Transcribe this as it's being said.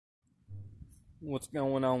What's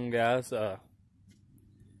going on, guys? There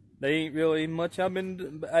ain't really much I've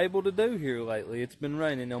been able to do here lately. It's been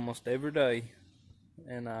raining almost every day,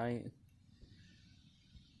 and I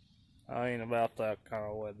ain't about that kind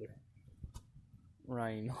of weather.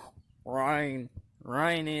 Rain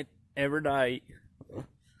it every day.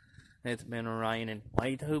 It's been raining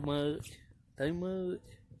way too much.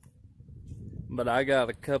 But I got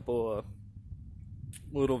a couple of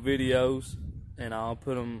little videos, and I'll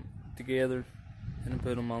put them together and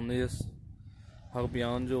put them on this. Hope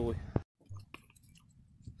y'all enjoy.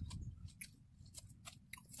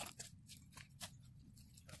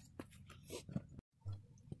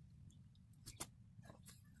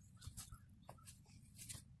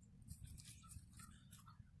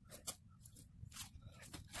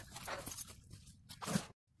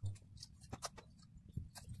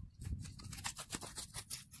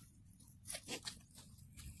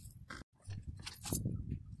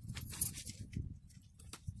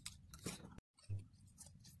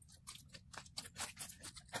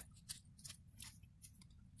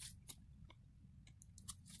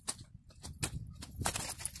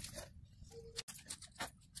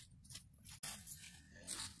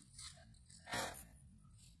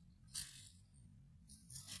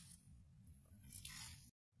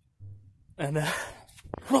 And if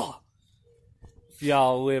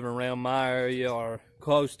y'all live around my area or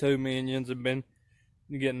close to me, and have been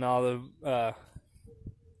getting all the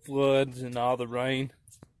floods and all the rain.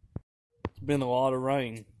 It's been a lot of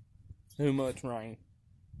rain. Too much rain.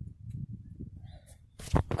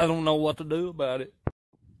 I don't know what to do about it.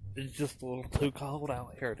 It's just a little too cold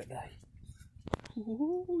out here today.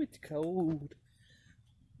 Ooh, it's cold.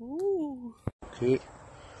 Ooh. Okay.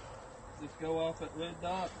 Just go off at red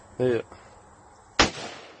dot. Yeah.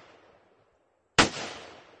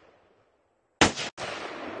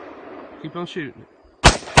 Keep on shooting.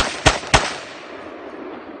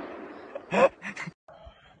 You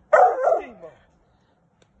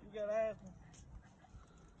gotta ask me.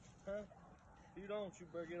 Huh? If you don't, you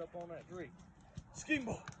better get up on that tree. Scheme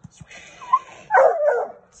ball.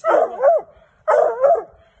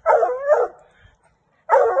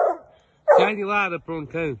 Shine your light up on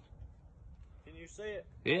the cone. Can you see it?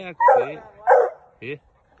 Yeah, I can see it. Yeah.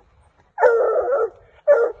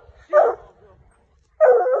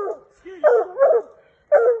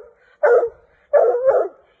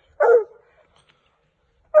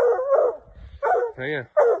 Yeah.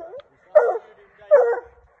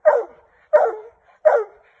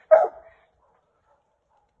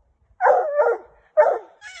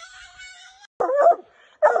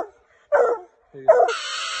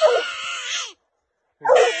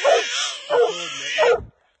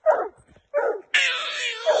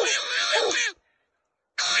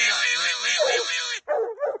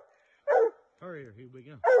 Hurry, here we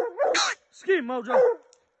go. Scheme, Mojo.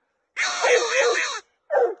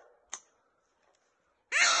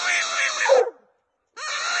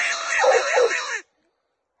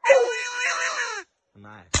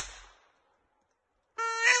 Nice.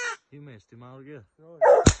 You missed him altogether.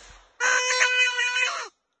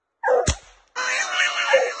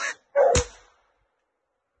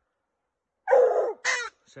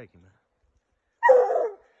 Shake him out.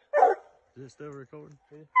 Is it still recording?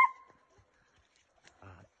 Yeah.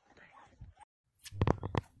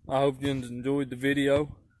 I hope you enjoyed the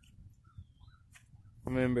video.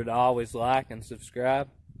 Remember to always like and subscribe.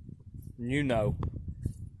 And you know,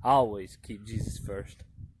 always keep Jesus first.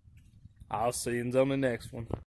 I'll see you on the next one.